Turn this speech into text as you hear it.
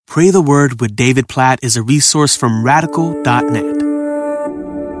Pray the Word with David Platt is a resource from Radical.net.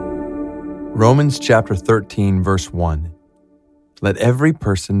 Romans chapter 13, verse 1. Let every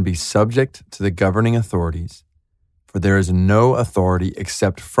person be subject to the governing authorities, for there is no authority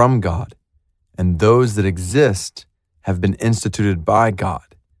except from God, and those that exist have been instituted by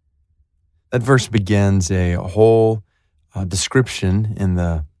God. That verse begins a whole description in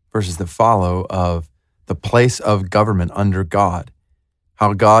the verses that follow of the place of government under God,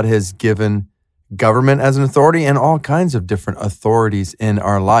 how God has given government as an authority and all kinds of different authorities in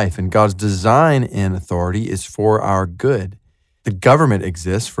our life. And God's design in authority is for our good. The government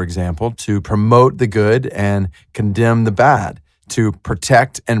exists, for example, to promote the good and condemn the bad, to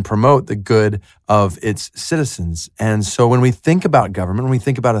protect and promote the good of its citizens. And so when we think about government, when we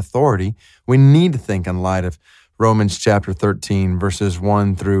think about authority, we need to think in light of Romans chapter 13, verses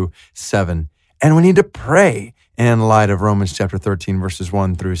 1 through 7. And we need to pray in light of Romans chapter 13, verses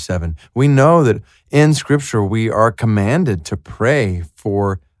 1 through 7. We know that in Scripture we are commanded to pray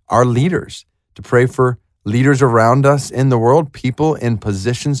for our leaders, to pray for leaders around us in the world, people in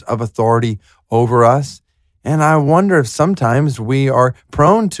positions of authority over us. And I wonder if sometimes we are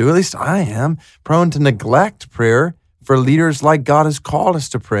prone to, at least I am, prone to neglect prayer for leaders like God has called us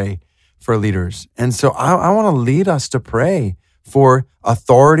to pray for leaders. And so I want to lead us to pray for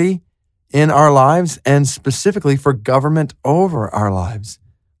authority in our lives and specifically for government over our lives.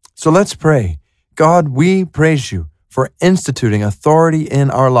 So let's pray. God, we praise you for instituting authority in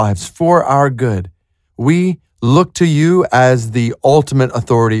our lives for our good. We look to you as the ultimate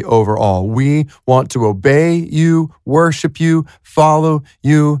authority over all. We want to obey you, worship you, follow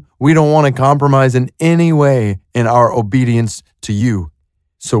you. We don't want to compromise in any way in our obedience to you.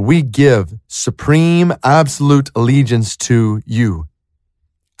 So we give supreme, absolute allegiance to you.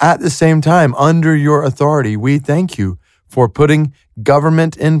 At the same time, under your authority, we thank you for putting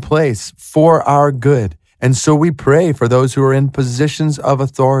government in place for our good. And so we pray for those who are in positions of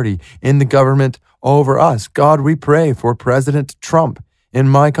authority in the government over us. God, we pray for President Trump in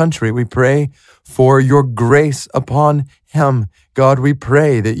my country. We pray for your grace upon him. God, we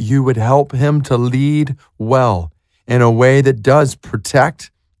pray that you would help him to lead well in a way that does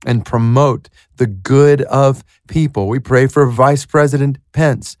protect and promote the good of people. We pray for Vice President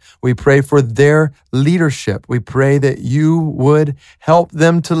Pence. We pray for their leadership. We pray that you would help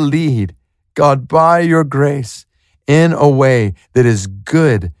them to lead, God, by your grace in a way that is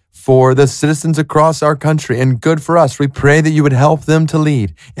good for the citizens across our country and good for us. We pray that you would help them to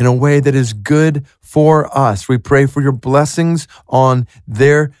lead in a way that is good for us. We pray for your blessings on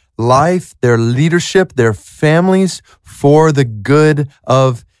their life, their leadership, their families, for the good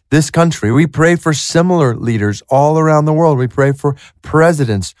of this country. We pray for similar leaders all around the world. We pray for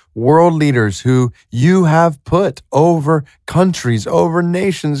presidents, world leaders who you have put over countries, over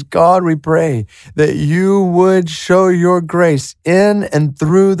nations. God, we pray that you would show your grace in and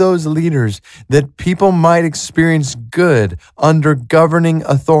through those leaders, that people might experience good under governing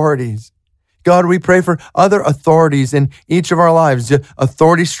authorities. God, we pray for other authorities in each of our lives,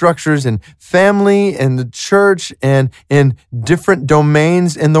 authority structures in family, in the church, and in different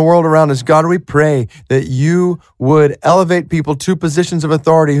domains in the world around us. God, we pray that you would elevate people to positions of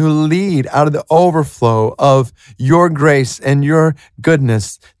authority who lead out of the overflow of your grace and your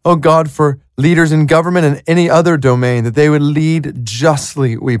goodness. Oh God, for leaders in government and any other domain, that they would lead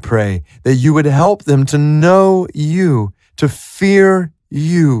justly, we pray, that you would help them to know you, to fear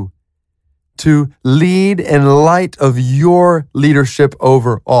you, to lead in light of your leadership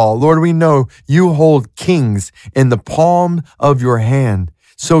over all. Lord, we know you hold kings in the palm of your hand.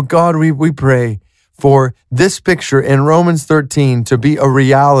 So God, we pray for this picture in Romans 13 to be a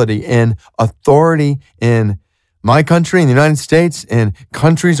reality in authority in my country, in the United States, in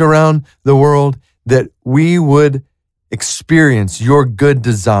countries around the world, that we would experience your good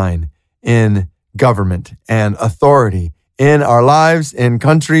design in government and authority in our lives, in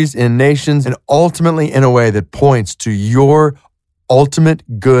countries, in nations, and ultimately in a way that points to your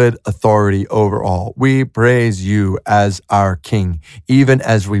ultimate good authority over all. We praise you as our King, even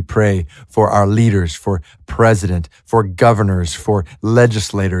as we pray for our leaders, for president, for governors, for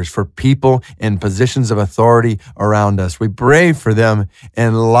legislators, for people in positions of authority around us. We pray for them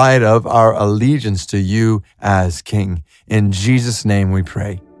in light of our allegiance to you as King. In Jesus' name we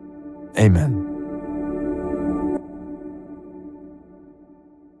pray. Amen.